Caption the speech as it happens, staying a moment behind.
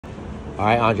All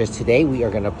right, Andres, today we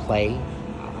are going to play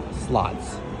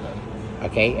slots.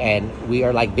 Okay, and we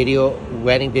are like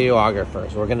wedding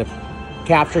videographers. We're going to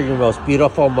capture your most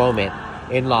beautiful moment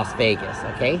in Las Vegas,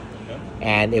 okay?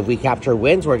 And if we capture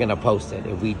wins, we're going to post it.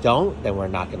 If we don't, then we're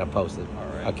not going to post it,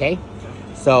 okay?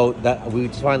 So we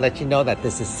just want to let you know that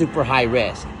this is super high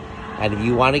risk. And if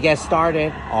you want to get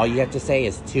started, all you have to say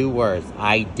is 2 words,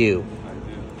 I do.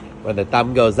 When the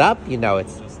thumb goes up, you know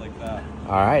it's... Just like that.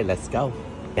 All right, let's go.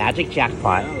 Magic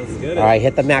jackpot. Yeah, let's get it. All right,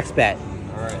 hit the max bet.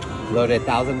 All right. Loaded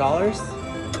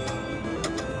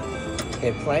 $1,000.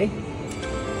 Hit play.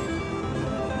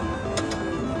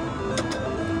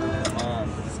 Come on.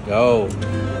 Let's go.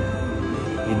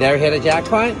 You never hit a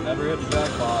jackpot? Never hit a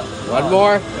jackpot. One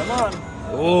more. Come on.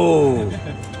 Ooh.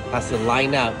 Has to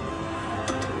line up.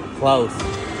 Close.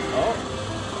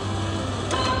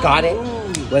 Oh. Got it.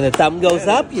 When the thumb goes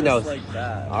up, you know. Like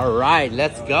that. All right,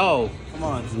 let's go. Come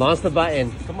on. Launch the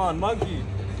button. Come on, monkey.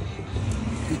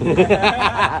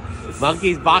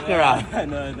 Monkey's baccarat. Yeah, I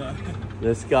know.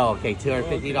 Let's go. Okay,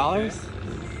 $250. Okay.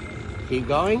 Keep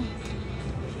going.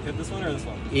 Hit this one or this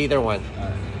one? Either one. All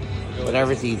right.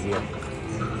 Whatever's easier.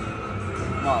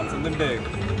 Come on, something big.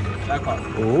 Jackpot.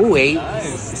 Ooh,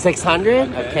 Nice.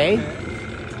 600. Okay.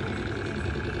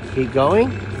 Keep going.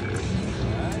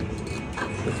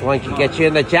 This one can get you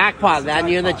in the jackpot. Land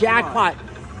you in the jackpot.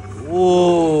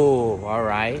 Ooh, all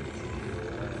right.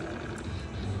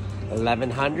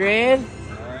 1,100. All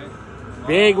right.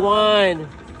 Big one.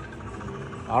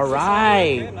 All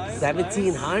right. Okay, nice,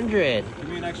 1,700. Give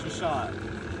me an extra shot.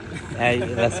 Hey,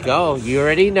 let's go. You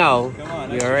already know. Come on,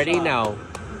 You extra already shot. know.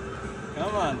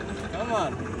 Come on. Come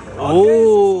on.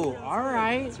 Ooh, Okay, all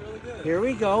right. that's really good. Here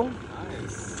we go.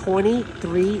 Nice.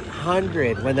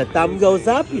 2,300. When the thumb goes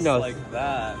up, you Just know. like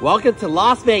that. Welcome to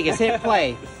Las Vegas. Hit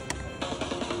play.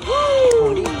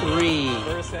 Woo! 23.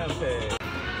 First hand pay.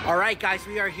 All right, guys,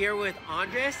 we are here with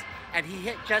Andres, and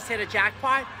he just hit a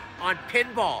jackpot on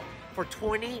pinball for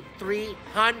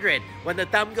 2,300. When the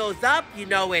thumb goes up, you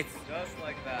know it's Just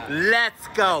like that. let's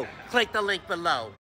go. Click the link below.